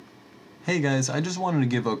Hey guys, I just wanted to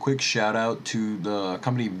give a quick shout out to the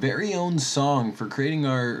company Very Own Song for creating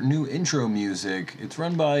our new intro music. It's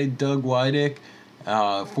run by Doug Wydick,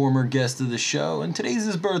 former guest of the show, and today's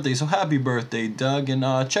his birthday, so happy birthday, Doug,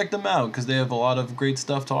 and check them out because they have a lot of great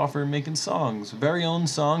stuff to offer making songs.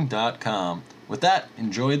 VeryOwnSong.com. With that,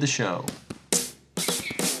 enjoy the show.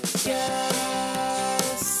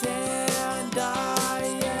 Yes, and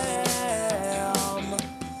I am.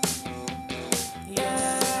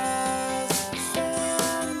 Yes,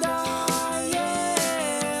 and I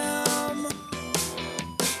am.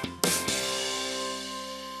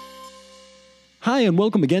 Hi, and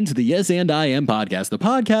welcome again to the Yes and I Am podcast, the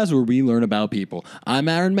podcast where we learn about people. I'm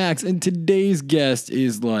Aaron Max, and today's guest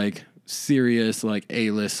is like serious, like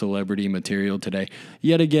A-list celebrity material today.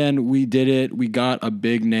 Yet again, we did it. We got a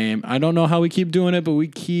big name. I don't know how we keep doing it, but we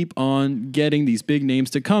keep on getting these big names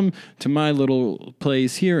to come to my little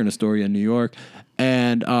place here in Astoria, New York.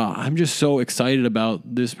 And I'm just so excited about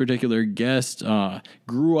this particular guest.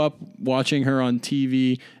 Grew up watching her on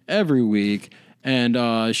TV every week.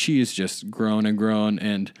 And she's just grown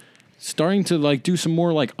and starting to like do some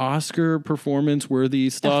more like Oscar performance worthy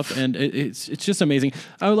stuff. And it's just amazing.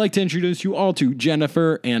 I would like to introduce you all to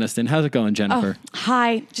Jennifer Aniston. How's it going, Jennifer?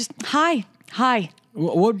 Hi. Hi.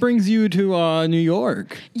 What brings you to New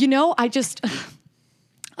York? You know, I just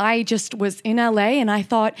was in LA and I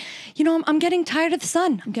thought, you know, I'm getting tired of the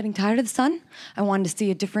sun. I wanted to see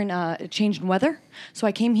a different change in weather. So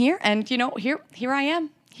I came here and, you know, here I am.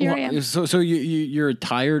 Here I am. So you're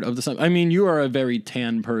tired of the sun? I mean, you are a very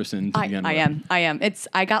tan person to begin with. I am.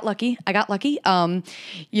 I got lucky.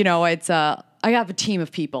 You know, I have a team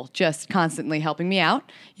of people just constantly helping me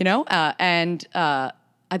out, you know, and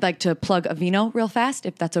I'd like to plug Aveeno real fast,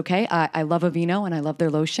 if that's okay. I love Aveeno and I love their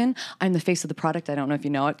lotion. I'm the face of the product. I don't know if you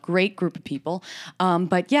know it. Great group of people.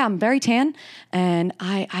 But yeah, I'm very tan and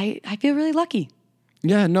I feel really lucky.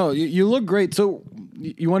 Yeah, no, you look great. So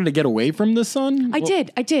you wanted to get away from the sun? I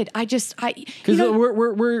did. Because Because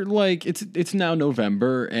we're like it's now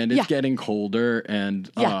November and it's getting colder and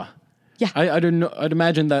Yeah. I don't know. I'd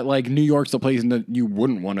imagine that like New York's a place that you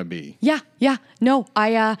wouldn't want to be. Yeah. No,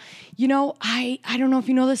 I don't know if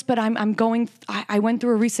you know this, but I went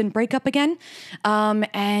through a recent breakup again.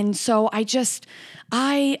 And so I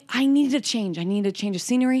needed a change. I needed a change of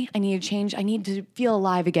scenery. I need to feel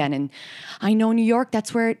alive again. And I know New York,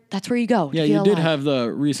 that's where you go. Yeah, to you feel did alive. have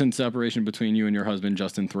the recent separation between you and your husband,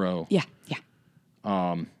 Justin Theroux. Yeah.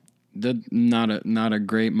 Not a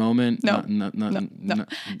great moment. No.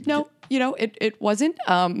 No. You know, it wasn't.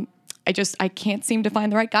 I can't seem to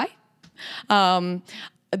find the right guy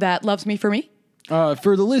that loves me for me.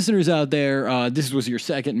 For the listeners out there, this was your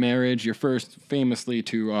second marriage, your first famously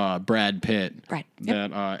to Brad Pitt. Right.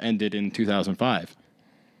 Yep. That ended in 2005.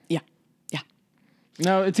 Yeah.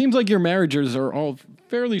 Now, it seems like your marriages are all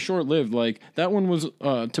fairly short-lived. Like, that one was,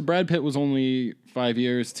 to Brad Pitt was only 5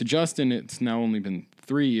 years. To Justin, it's now only been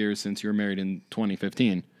 3 years since you were married in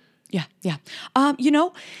 2015. Yeah. You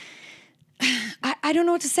know, I don't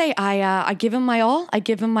know what to say. I give him my all. I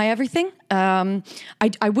give him my everything. I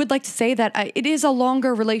would like to say that it is a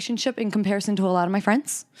longer relationship in comparison to a lot of my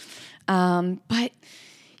friends. But,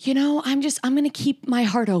 you know, I'm going to keep my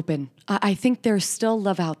heart open. I think there's still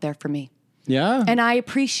love out there for me. Yeah? And I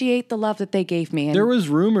appreciate the love that they gave me. And, There was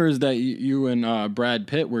rumors that you and Brad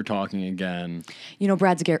Pitt were talking again. you know,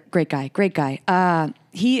 Brad's a great guy.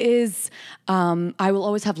 He is, I will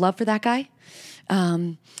always have love for that guy.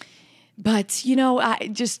 But, you know,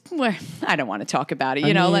 I don't want to talk about it.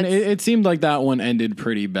 It seemed like that one ended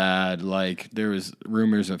pretty bad. Like, there was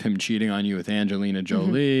rumors of him cheating on you with Angelina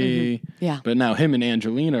Jolie. Yeah. But now him and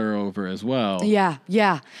Angelina are over as well. Yeah.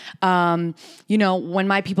 You know, when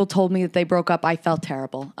my people told me that they broke up, I felt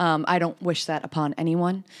terrible. I don't wish that upon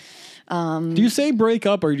anyone. Do you say break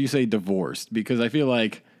up or do you say divorced? Because I feel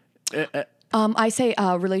like... I say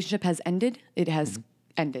relationship has ended. It has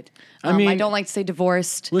ended. I mean- I don't like to say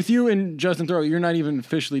divorced. With you and Justin Theroux, you're not even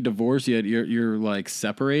officially divorced yet. You're like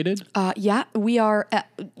separated. Yeah, we are,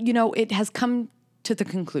 you know, it has come to the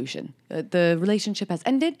conclusion. The relationship has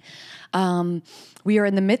ended. We are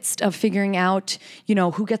in the midst of figuring out, you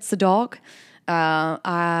know, who gets the dog.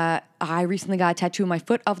 I recently got a tattoo on my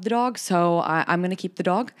foot of the dog, so I'm going to keep the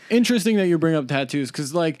dog. Interesting that you bring up tattoos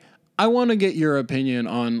because, like, I want to get your opinion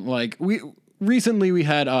on, like, recently we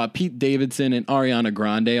had Pete Davidson and Ariana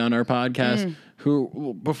Grande on our podcast,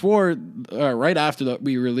 who before, right after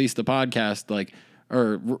we released the podcast, like,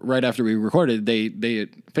 or right after we recorded, they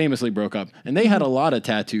famously broke up, and they had a lot of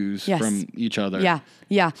tattoos from each other.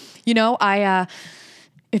 Yeah. You know, I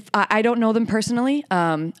don't know them personally.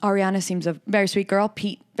 Ariana seems a very sweet girl.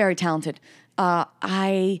 Pete, very talented.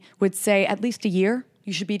 I would say at least a year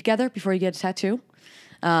you should be together before you get a tattoo.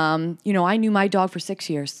 I knew my dog for 6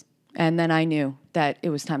 years, and then I knew that it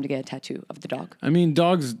was time to get a tattoo of the dog. I mean,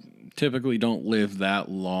 dogs typically don't live that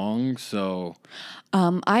long, so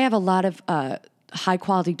I have a lot of high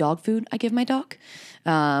quality dog food I give my dog.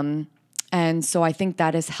 And so I think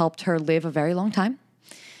that has helped her live a very long time.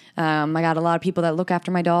 I got a lot of people that look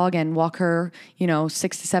after my dog and walk her,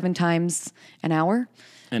 6 to 7 times an hour.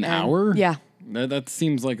 an hour? Yeah. That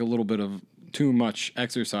seems like a little bit of too much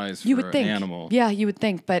exercise You for would think. an animal. Yeah, you would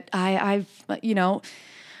think. But I've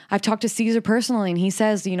talked to Caesar personally, and he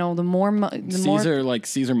says, the more. Caesar, like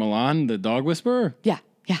Caesar Milan, the dog whisperer? Yeah.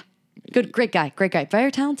 Good, great guy.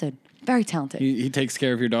 Very talented. Very talented. He takes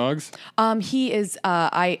care of your dogs? He is.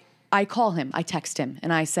 I call him. I text him,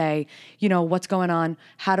 and I say, what's going on?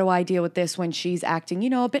 How do I deal with this when she's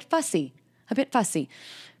acting, a bit fussy.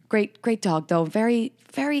 Great dog though. Very,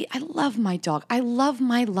 very. I love my dog. I love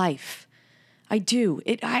my life. I do.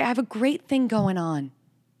 I have a great thing going on.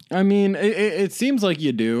 I mean, it seems like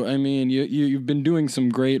you do. I mean, you've been doing some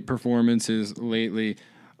great performances lately.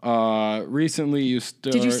 Recently,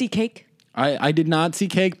 Did you see Cake? I did not see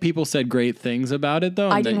Cake. People said great things about it, though.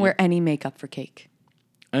 I didn't wear any makeup for Cake.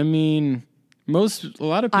 I mean, a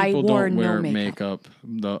lot of I people wore don't no wear makeup.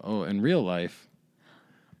 in real life.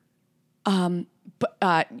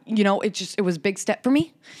 But it was a big step for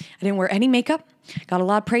me. I didn't wear any makeup. Got a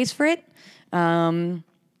lot of praise for it.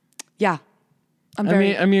 Yeah.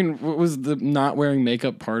 I mean, was the not wearing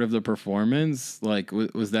makeup part of the performance? Like,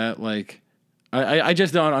 was that like? I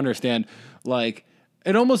just don't understand. Like,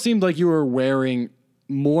 it almost seemed like you were wearing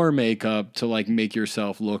more makeup to like make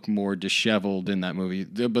yourself look more disheveled in that movie,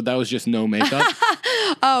 but that was just no makeup.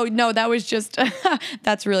 Oh no, that was just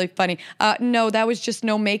that's really funny. No, that was just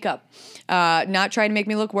no makeup. Not trying to make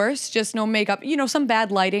me look worse, just no makeup. Some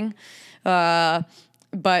bad lighting.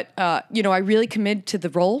 But I really committed to the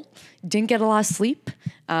role. Didn't get a lot of sleep.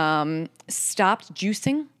 Stopped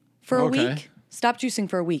juicing for a Okay. week. Stopped juicing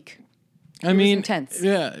for a week. I mean, intense.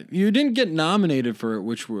 Yeah, you didn't get nominated for it,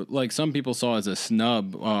 which were like some people saw as a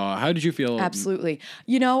snub. How did you feel? Absolutely.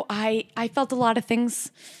 I felt a lot of things.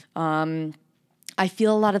 I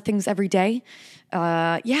feel a lot of things every day.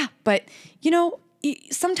 But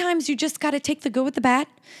sometimes you just got to take the good with the bad.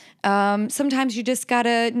 Sometimes you just got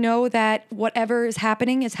to know that whatever is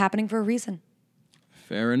happening for a reason.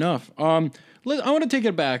 Fair enough. I want to take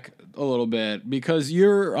it back a little bit because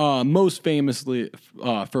you're most famously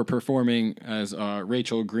for performing as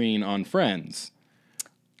Rachel Green on Friends.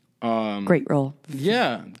 Great role.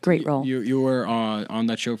 Yeah, Great role. You were on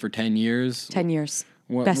that show for 10 years. 10 years.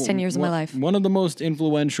 Best 10 years of my life. One of the most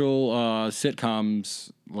influential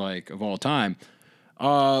sitcoms of all time.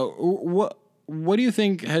 What do you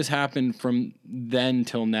think has happened from then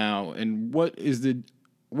till now, and what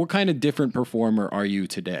kind of different performer are you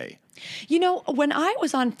today? When I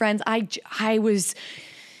was on Friends, I was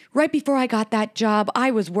right before I got that job. I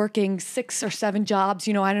was working 6 or 7 jobs.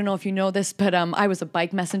 I don't know if you know this, but I was a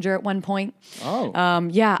bike messenger at one point. Oh,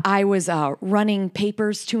 I was running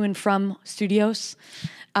papers to and from studios.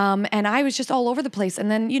 And I was just all over the place. And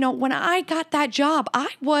then, when I got that job, I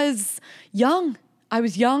was young. I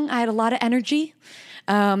had a lot of energy.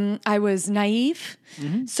 I was naive.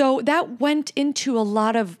 Mm-hmm. So that went into a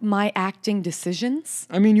lot of my acting decisions.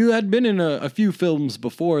 I mean, you had been in a few films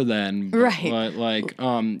before then. Right.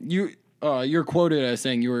 You're quoted as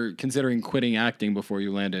saying you were considering quitting acting before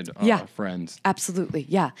you landed Friends. Absolutely.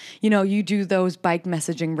 Yeah. You do those bike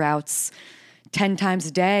messaging routes 10 times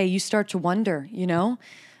a day. You start to wonder, your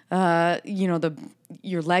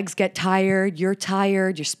legs get tired, you're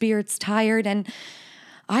tired, your spirit's tired. And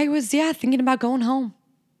I was, thinking about going home.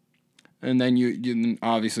 And then you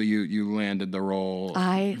obviously you landed the role.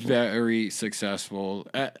 Very successful.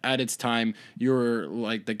 At its time, you were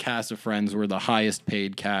like the cast of Friends were the highest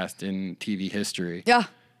paid cast in TV history.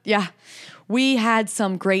 Yeah. We had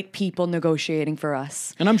some great people negotiating for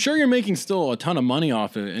us. And I'm sure you're making still a ton of money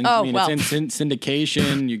off it. And, it's in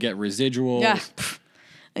syndication, you get residuals. Yeah.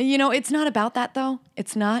 It's not about that though.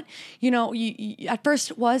 It's not. You at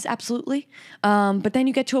first it was absolutely, but then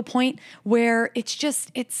you get to a point where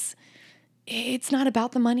it's not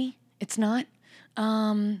about the money. It's not.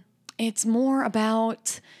 It's more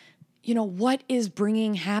about, what is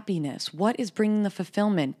bringing happiness? What is bringing the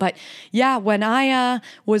fulfillment? But yeah, when I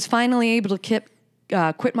was finally able to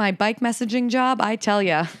quit my bike messaging job, I tell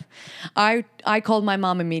you, I called my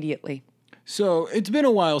mom immediately. So it's been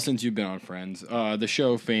a while since you've been on Friends. The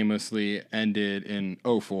show famously ended in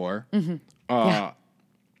 2004. Mm-hmm.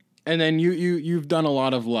 And then you've done a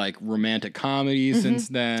lot of romantic comedies since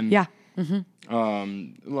then. Yeah. Mm-hmm.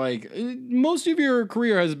 Like most of your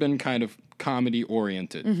career has been kind of comedy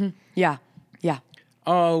oriented. Yeah. Yeah.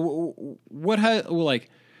 Like,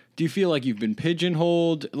 do you feel like you've been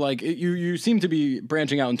pigeonholed? Like you seem to be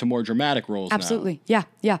branching out into more dramatic roles. Absolutely. Yeah.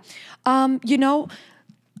 Yeah. You know,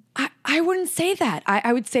 I wouldn't say that.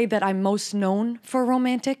 I would say that I'm most known for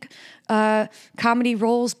romantic comedy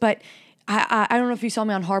roles, but I don't know if you saw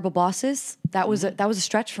me on Horrible Bosses. That was a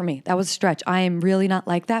stretch for me. That was a stretch. I am really not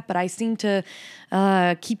like that, but I seem to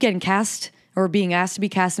keep getting cast or being asked to be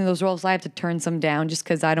cast in those roles. I have to turn some down just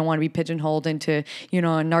because I don't want to be pigeonholed into, you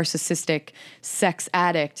know, a narcissistic sex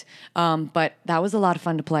addict. But that was a lot of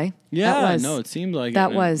fun to play. Yeah, That was, no, it seemed like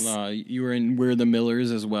that it. was. You were in We're the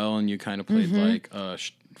Millers as well, and you kind of played like a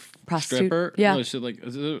Prostitute. stripper. Yeah. No, is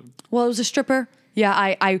it- Well, it was a stripper. Yeah,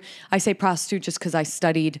 I say prostitute just because I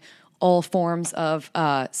studied all forms of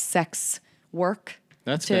sex work.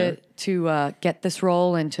 That's to fair. to get this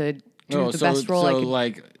role and to do the best role I so could.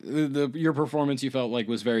 like your performance, you felt like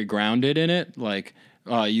was very grounded in it. Like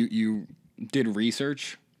you did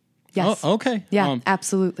research. Yes. Oh, okay. Yeah,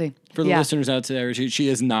 absolutely. For the yeah. listeners out there, she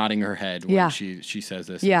is nodding her head when Yeah. she says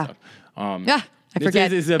this. Yeah. And stuff. Yeah, I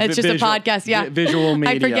forget. It's It's just a podcast. Yeah, visual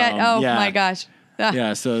media. I forget. Oh yeah. my gosh. Ah.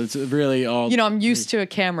 Yeah, so it's really all. You know, I'm used to a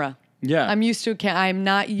camera. Yeah. I'm used to I'm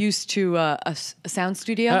not used to a sound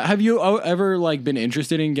studio. Have you ever like been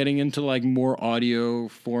interested in getting into like more audio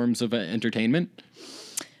forms of entertainment?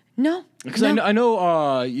 No, Because no. I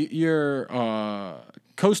know your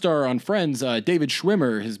co-star on Friends, David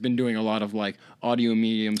Schwimmer, has been doing a lot of like audio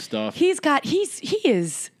medium stuff. He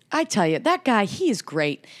is. I tell you, that guy, he is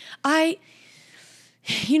great.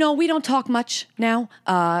 You know, we don't talk much now.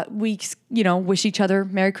 We, you know, wish each other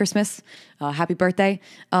Merry Christmas, Happy Birthday.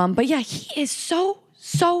 But yeah, he is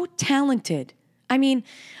so talented. I mean,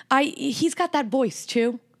 he's got that voice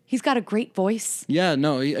too. He's got a great voice. Yeah,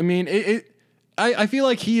 no, I mean, I feel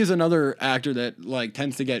like he is another actor that like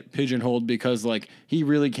tends to get pigeonholed because like he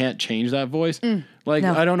really can't change that voice. Like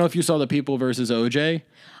no. I don't know if you saw The People versus OJ.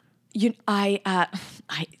 I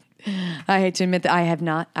hate to admit that I have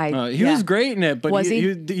not. He was great in it, but Was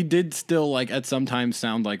he did still like at some times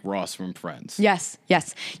sound like Ross from Friends. Yes,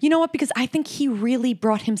 yes. You know what? Because I think he really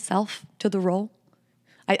brought himself to the role.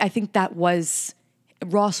 I think that Ross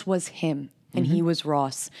was him, and he was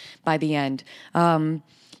Ross by the end.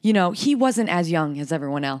 You know, he wasn't as young as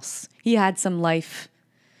everyone else. He had some life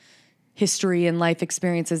history and life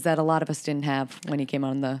experiences that a lot of us didn't have when he came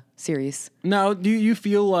on the series. Now, do you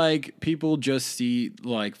feel like people just see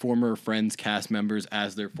like former Friends cast members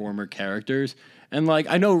as their former characters? And like,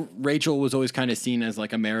 I know Rachel was always kind of seen as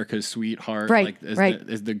like America's sweetheart, Right, like right.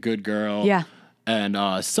 as the good girl, Yeah. and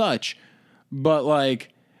such. But like,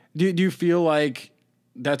 do you feel like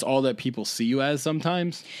that's all that people see you as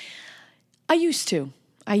sometimes? I used to,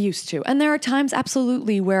 and there are times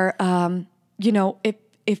absolutely where, you know, if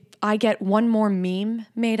I get one more meme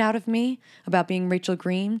made out of me about being Rachel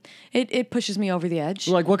Green, it pushes me over the edge.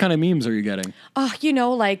 Like, what kind of memes are you getting? You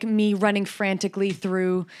know, like me running frantically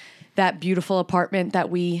through that beautiful apartment that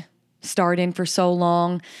we starred in for so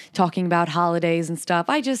long, talking about holidays and stuff.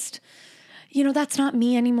 You know, that's not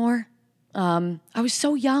me anymore. I was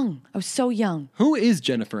so young. Who is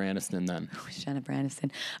Jennifer Aniston then? Who's Jennifer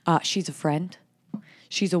Aniston? She's a friend.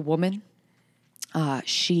 She's a woman.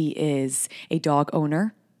 She is a dog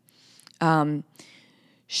owner.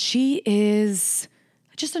 She is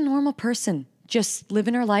just a normal person, just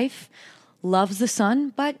living her life, loves the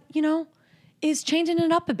sun, but, you know, is changing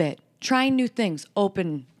it up a bit, trying new things,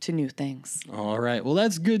 open to new things. All right. Well,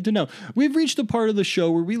 that's good to know. We've reached the part of the show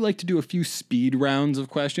where we like to do a few speed rounds of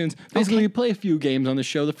questions. Basically, Okay. we play a few games on the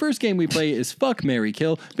show. The first game we play is Fuck, Marry,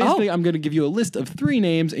 Kill. Basically, I'm going to give you a list of 3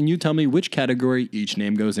 names, and you tell me which category each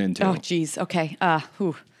name goes into. Oh, geez. Okay. All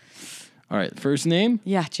right. First name,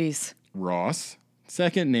 Yeah, geez. Ross.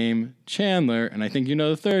 Second name, Chandler. And I think you know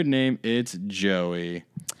the third name. It's Joey.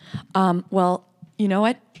 Well, you know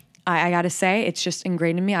what? I got to say, it's just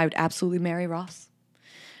ingrained in me. I would absolutely marry Ross.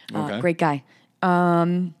 Okay. Great guy.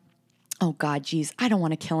 Oh, God, geez. I don't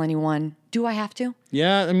want to kill anyone. Do I have to?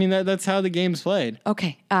 Yeah, I mean, that's how the game's played.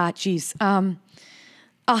 Okay. Geez.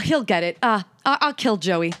 He'll get it. I'll kill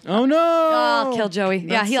Joey. Oh, no. I'll kill Joey.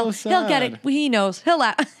 Yeah, That's he'll so get it. sad. He knows. He'll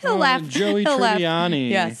laugh. He'll laugh. Joey He'll laugh. Tribbiani.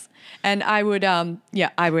 Yes. And I would.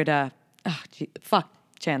 Fuck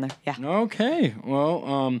Chandler. Yeah. Okay.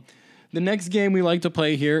 Well, the next game we like to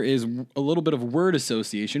play here is a little bit of word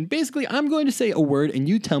association. Basically, I'm going to say a word, and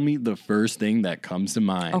you tell me the first thing that comes to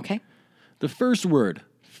mind. Okay. The first word,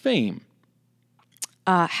 fame,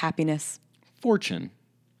 Happiness. fortune,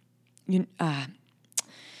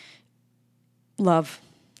 Love.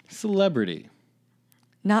 celebrity,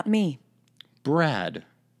 Not me. Brad.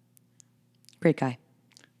 Great guy.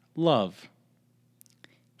 Love.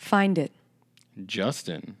 Find It.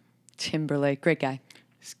 Justin. Timberlake. Great guy.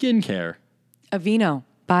 Skincare. Aveeno.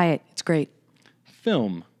 Buy it. It's great.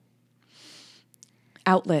 Film.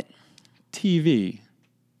 Outlet. TV.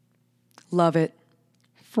 Love it.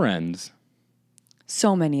 Friends.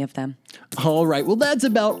 So many of them. All right. Well, that's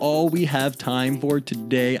about all we have time for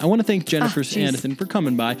today. I want to thank Jennifer jeez. Aniston for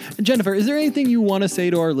coming by. And Jennifer, is there anything you want to say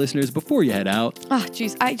to our listeners before you head out? Oh,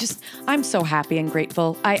 geez. I'm so happy and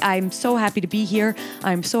grateful. I'm so happy to be here.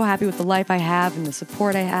 I'm so happy with the life I have and the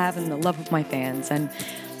support I have and the love of my fans. And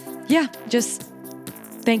yeah, just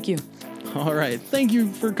thank you. All right. Thank you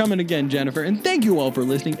for coming again, Jennifer. And thank you all for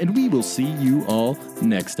listening. And we will see you all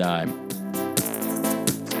next time.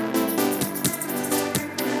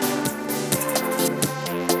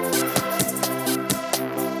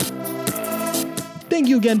 Thank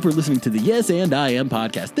you again for listening to the Yes and I Am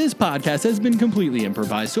podcast. This podcast has been completely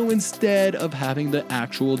improvised, so instead of having the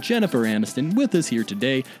actual Jennifer Aniston with us here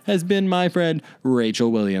today, has been my friend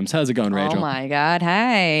Rachel Williams. How's it going, Rachel? Oh my God.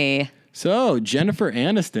 Hey. So, Jennifer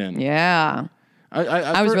Aniston. Yeah.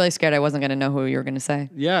 I was for- really scared I wasn't going to know who you were going to say.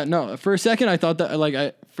 Yeah, no. For a second, I thought that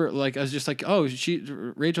I was just like, oh,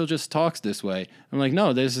 Rachel just talks this way. I'm like,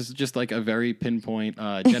 no, this is just like a very pinpoint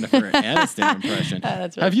Jennifer Aniston impression.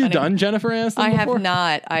 That's really Have you funny. done Jennifer Aniston I before?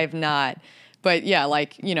 have not. But yeah,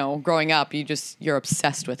 like, growing up, you're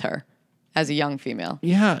obsessed with her as a young female.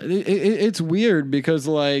 Yeah, it's weird because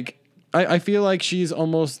like I feel like she's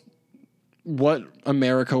almost what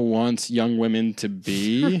America wants young women to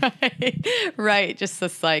be. Right. Just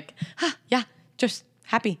this like, yeah, just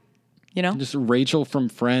happy, Just Rachel from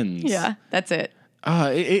Friends. Yeah, that's it.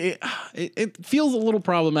 It feels a little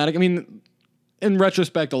problematic. I mean, in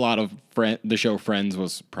retrospect, a lot of the show Friends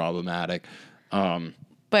was problematic.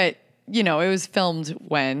 But, it was filmed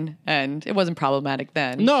when, and it wasn't problematic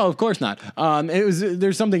then. No, of course not.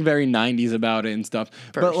 There's something very 90s about it and stuff.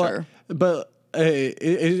 For but, sure.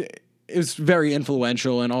 It's very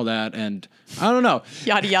influential and all that. And I don't know.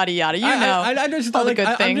 Yada, yada, yada. I just all the like, good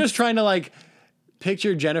I'm things. just trying to like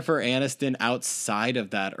picture Jennifer Aniston outside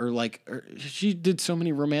of that, or she did so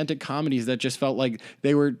many romantic comedies that just felt like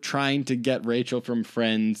they were trying to get Rachel from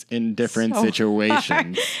Friends in different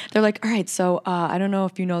situations. They're like, all right, so I don't know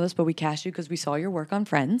if you know this, but we cast you because we saw your work on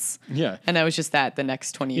Friends. Yeah. And that was just that the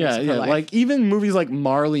next 20 years of her life. Like even movies like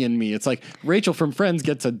Marley and Me, it's like Rachel from Friends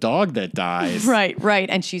gets a dog that dies. Right.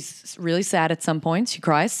 And she's really sad at some points. She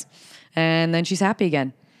cries. And then she's happy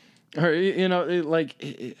again. Or,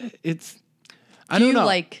 it's. I Do don't you know.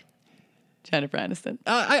 like Jennifer Aniston?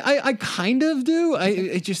 I kind of do.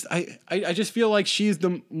 I just feel like she's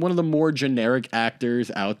one of the more generic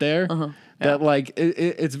actors out there. That like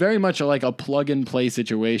it's very much like a plug and play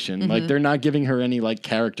situation. Like they're not giving her any like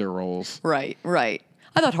character roles. Right. I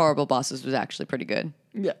thought Horrible Bosses was actually pretty good.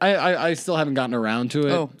 Yeah, I still haven't gotten around to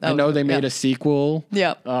it. Oh, I know they yeah. made a sequel.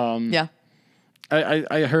 Yeah. Yeah.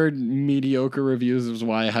 I heard mediocre reviews is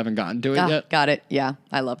why I haven't gotten to it yet. Got it. Yeah.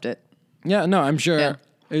 I loved it. Yeah, no, I'm sure Yeah.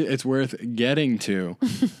 it's worth getting to.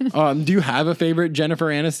 Do you have a favorite Jennifer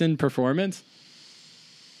Aniston performance?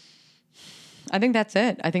 I think that's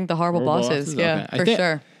it. I think the Horrible Horrible Bosses. Bosses? Yeah, Okay. for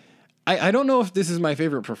sure. I don't know if this is my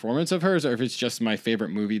favorite performance of hers or if it's just my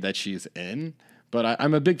favorite movie that she's in, but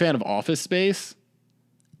I'm a big fan of Office Space,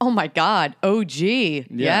 Oh my God. OG.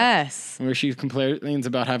 Yes. where she complains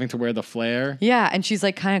about having to wear the flare. Yeah. And she's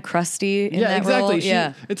like kind of crusty in Yeah, that exactly.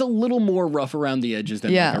 role. It's a little more rough around the edges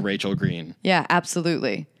than Yeah. like a Rachel Green. Yeah,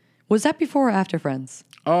 absolutely. Was that before or after Friends?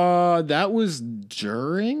 That was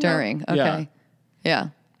during. During. Okay. Yeah.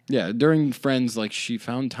 Yeah, during Friends, like she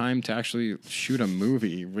found time to actually shoot a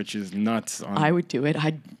movie, which is nuts. I would do it.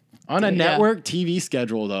 On a yeah. network TV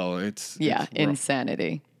schedule, though, it's rough.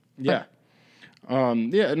 Insanity. Yeah.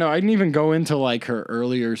 No, I didn't even go into like her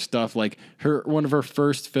earlier stuff. Like one of her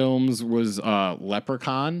first films was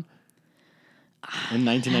Leprechaun in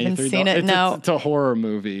 1993. seen it, no. It's a horror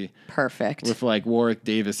movie Perfect. with like Warwick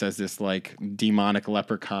Davis as this like demonic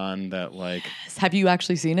leprechaun that like. Have you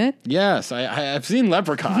actually seen it? Yes, I've seen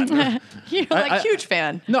Leprechaun. You're like huge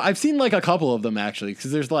fan. No, I've seen like a couple of them actually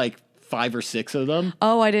because there's like 5 or 6 of them.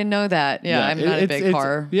 Oh, I didn't know that. Yeah, I'm not a big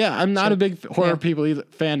horror. Yeah, I'm not a big horror Yeah.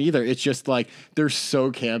 fan either. It's just like they're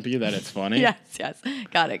so campy that it's funny. Yes.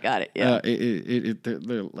 Got it. Yeah.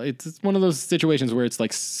 It's one of those situations where it's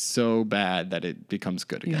like so bad that it becomes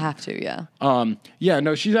good You again. have to, yeah.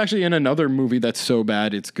 No, she's actually in another movie that's so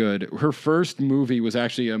bad it's good. Her first movie was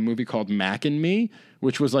actually a movie called Mac and Me,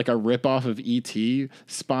 which was like a ripoff of E.T.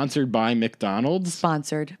 sponsored by McDonald's.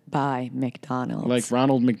 Sponsored by McDonald's. Like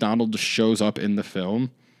Ronald McDonald just shows up in the film.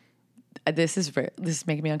 this is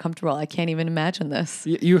making me uncomfortable. I can't even imagine this.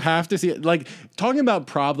 You have to see it. Like, talking about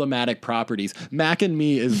problematic properties, Mac and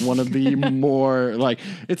Me is one of the more, like,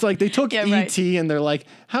 it's like they took Yeah, E.T. right. and they're like,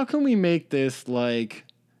 how can we make this, like,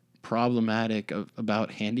 problematic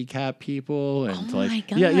about handicapped people? And Oh like, my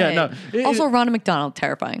God. yeah, no. Also, Ronald McDonald,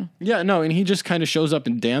 terrifying. Yeah, no, and he just kind of shows up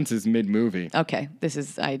and dances mid-movie. Okay,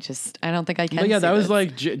 I don't think I can. But yeah, see that was this.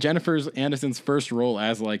 like Jennifer Aniston's first role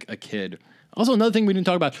as like a kid. Also, another thing we didn't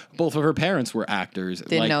talk about: both of her parents were actors.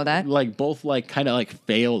 Didn't like, know that. Like both, like kind of like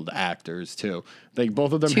failed actors too. Like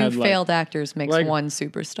both of them two had like, failed actors makes like- one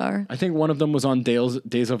superstar. I think one of them was on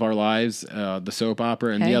Days of Our Lives, the soap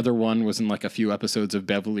opera, and the Okay. other one was in like a few episodes of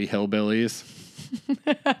Beverly Hillbillies.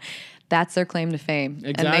 That's their claim to fame,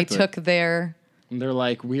 and they Exactly. took their. And they're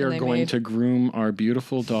like, we are they going made- to groom our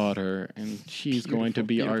beautiful daughter, and she's going to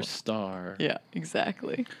be our beautiful. star. Yeah,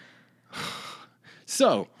 exactly.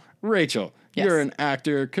 So, Rachel, Yes. you're an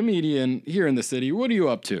actor, comedian here in the city. What are you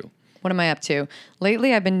up to? What am I up to?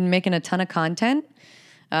 Lately, I've been making a ton of content.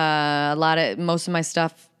 Most of my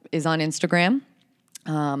stuff is on Instagram.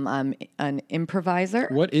 I'm an improviser.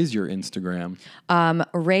 What is your Instagram?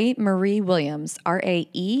 Ray Marie Williams,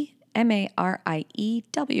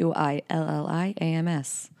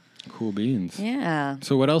 RaeMarieWilliams. Cool beans. Yeah.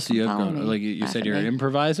 So what else do you have Follow going? me. Like you Laugh said, at you're an me.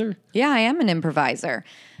 improviser. Yeah, I am an improviser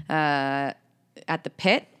at the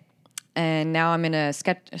Pit, and now I'm in a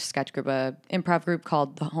sketch group, a improv group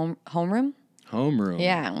called the Homeroom. Homeroom.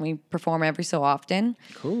 Yeah, and we perform every so often.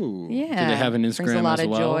 Cool. Yeah, Do they have an Instagram brings a lot as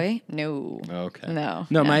of well? joy. No. Okay. No.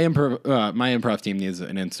 No, my improv team needs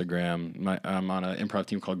an Instagram. I'm on an improv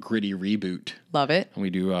team called Gritty Reboot, Love it. and we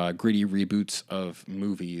do gritty reboots of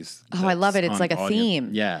movies. Oh, I love that's it. It's on like a audio. theme.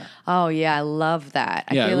 Yeah. Oh yeah, I love that.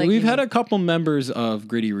 I Yeah, feel like we've had a couple members of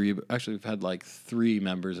Gritty Reboot. Actually, we've had like 3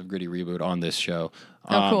 members of Gritty Reboot on this show.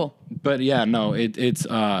 Oh, cool. But yeah, no, it's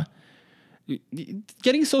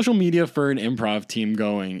getting social media for an improv team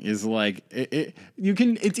going is like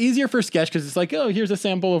it's easier for sketch because it's like, oh, here's a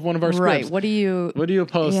sample of one of our right. scripts. What do you What do you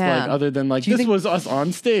post Yeah. like other than like Do you this think- was us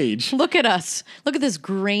on stage? look at us? Look at this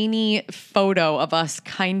grainy photo of us,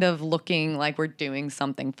 kind of looking like we're doing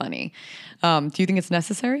something funny. Do you think it's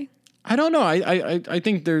necessary? I don't know. I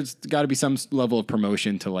think there's got to be some level of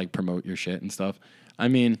promotion to like promote your shit and stuff. I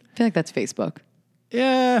mean, I feel like that's Facebook.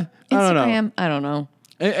 yeah, I don't know. Instagram. I don't know.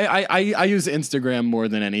 I use Instagram more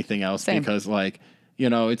than anything else Same. because like, you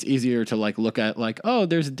know, it's easier to like look at like, oh,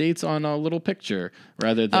 there's dates on a little picture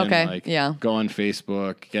rather than Okay, like yeah. go on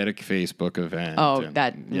Facebook, get a Facebook event. Oh, and-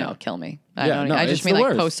 that yeah. no, kill me. Yeah, no, I it's just mean the like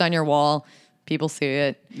worst. post on your wall. People see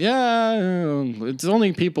it. Yeah, it's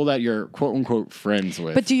only people that you're quote unquote friends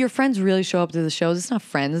with. But do your friends really show up to the shows? It's not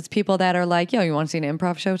friends. It's people that are like, yo, you want to see an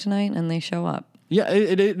improv show tonight? And they show up. yeah,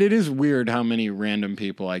 it is weird how many random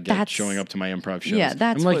people I get That's- showing up to my improv shows. Yeah,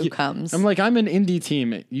 that's I'm like, what comes. I'm like, I'm an indie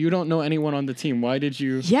team. You don't know anyone on the team. Why did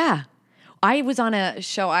you? Yeah. I was on a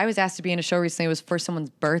show. I was asked to be in a show recently. It was for someone's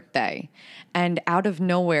birthday. And out of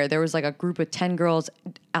nowhere, there was like a group of 10 girls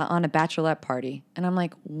on a bachelorette party. And I'm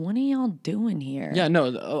like, what are y'all doing here? Yeah,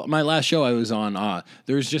 no. My last show I was on,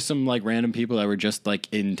 there was just some like random people that were just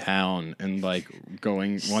like in town and like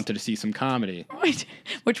wanted to see some comedy. Wait,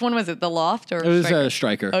 which one was it? The Loft or It was Striker?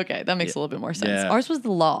 Striker. Okay, that makes a little bit more sense. Yeah. Ours was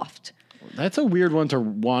the Loft. That's a weird one to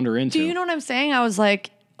wander into. Do you know what I'm saying? I was like,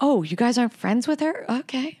 oh, you guys aren't friends with her?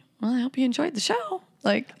 Okay. Well, I hope you enjoyed the show.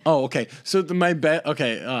 Like, Oh, okay. So my bet.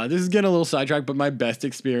 Okay, this is getting a little sidetracked, but my best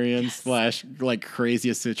experience / like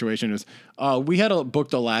craziest situation is we had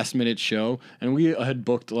booked a last minute show, and we had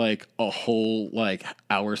booked like a whole like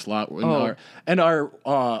hour slot, and our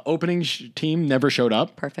opening team never showed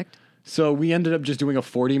up. perfect. So we ended up just doing a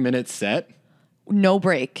 40-minute set. No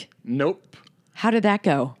break. Nope. How did that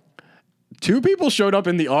go? 2 people showed up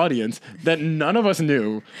in the audience that none of us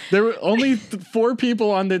knew. There were only 4 people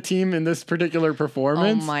on the team in this particular Oh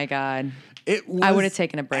performance. my God. It was I would've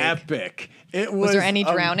taken a break. Epic. It was. Was there any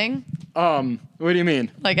drowning? What do you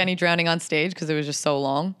mean? Like any drowning on stage because it was just so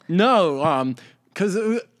long? No, because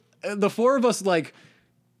the 4 of us like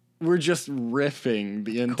were just riffing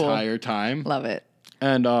the entire time, Love it.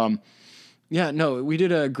 and yeah, no, we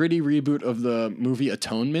did a gritty reboot of the movie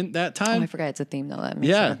Atonement that Oh, time. I forgot it's a theme though. That makes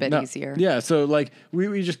Yeah, it a bit no, easier. Yeah, so like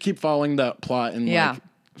we just keep following that plot and Yeah. like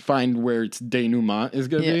find where its denouement is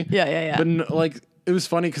gonna Yeah, be. yeah. But like it was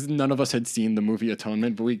funny because none of us had seen the movie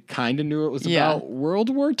Atonement, but we kind of knew it was Yeah. about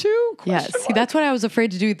World War II. Yeah, see, that's what I was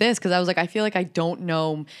afraid to do this because I was like, I feel like I don't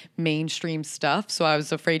know mainstream stuff, so I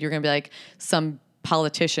was afraid you're gonna be like some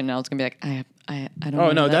politician. And I was gonna be like, I don't know.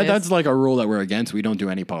 Oh no, what that that's is. like a rule that we're against. We don't do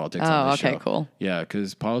any politics on Oh, this okay, show. cool. Yeah,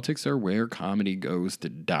 because politics are where comedy goes to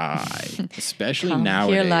die, especially Come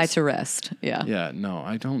nowadays. Here lie to rest. Yeah. Yeah, no,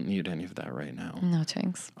 I don't need any of that right now. No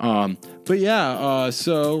thanks. But yeah,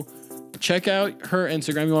 so check out her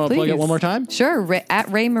Instagram. You want to plug it Please. one more time? Sure. At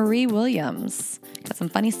Ray Marie Williams. Got some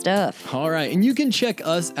funny stuff. All right, and you can check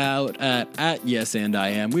us out at Yes and I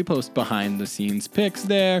Am. We post behind the scenes pics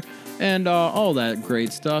there and all that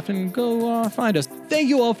great stuff. And go find us. Thank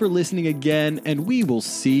you all for listening again, and we will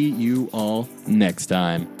see you all next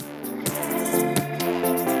time.